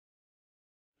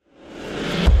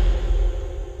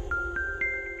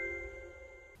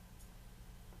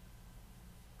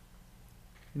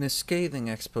In a scathing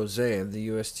expose of the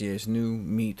USDA's new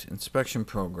meat inspection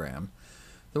program,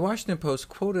 the Washington Post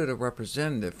quoted a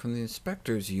representative from the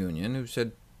Inspectors Union who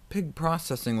said pig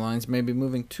processing lines may be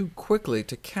moving too quickly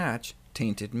to catch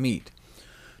tainted meat.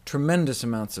 Tremendous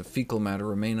amounts of fecal matter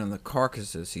remain on the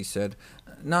carcasses, he said,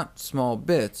 not small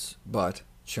bits, but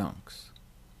chunks.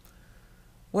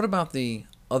 What about the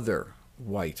other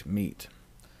white meat?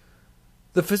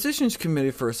 The Physicians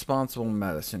Committee for Responsible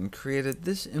Medicine created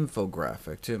this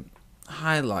infographic to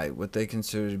highlight what they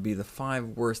consider to be the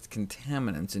 5 worst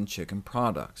contaminants in chicken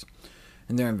products.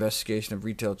 In their investigation of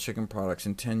retail chicken products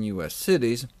in 10 U.S.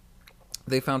 cities,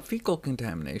 they found fecal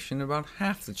contamination in about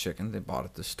half the chicken they bought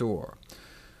at the store.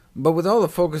 But with all the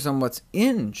focus on what's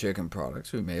in chicken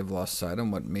products, we may have lost sight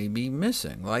on what may be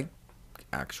missing, like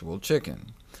actual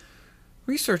chicken.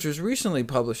 Researchers recently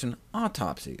published an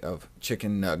autopsy of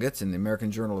chicken nuggets in the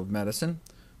American Journal of Medicine.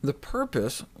 The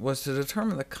purpose was to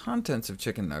determine the contents of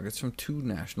chicken nuggets from 2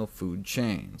 national food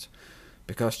chains.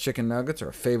 Because chicken nuggets are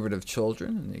a favorite of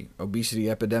children, and the obesity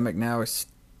epidemic now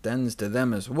extends to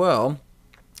them as well,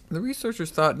 the researchers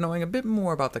thought knowing a bit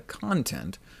more about the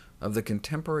content of the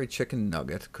contemporary chicken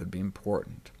nugget could be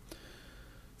important.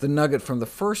 The nugget from the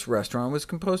first restaurant was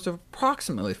composed of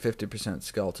approximately 50%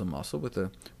 skeletal muscle, with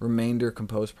the remainder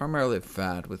composed primarily of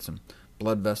fat, with some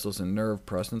blood vessels and nerve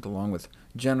present, along with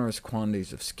generous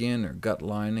quantities of skin or gut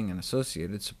lining and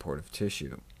associated supportive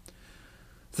tissue.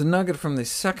 The nugget from the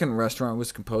second restaurant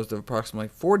was composed of approximately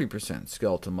 40%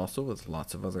 skeletal muscle, with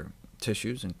lots of other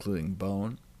tissues, including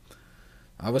bone.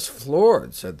 "I was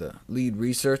floored," said the lead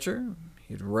researcher.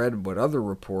 He'd read what other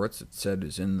reports had said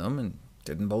is in them, and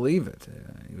didn't believe it.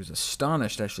 He was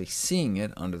astonished actually seeing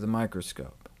it under the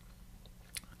microscope.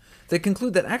 They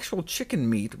conclude that actual chicken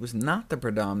meat was not the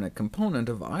predominant component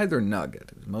of either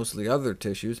nugget. It was mostly other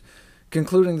tissues,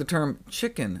 concluding the term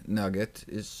chicken nugget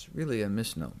is really a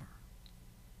misnomer.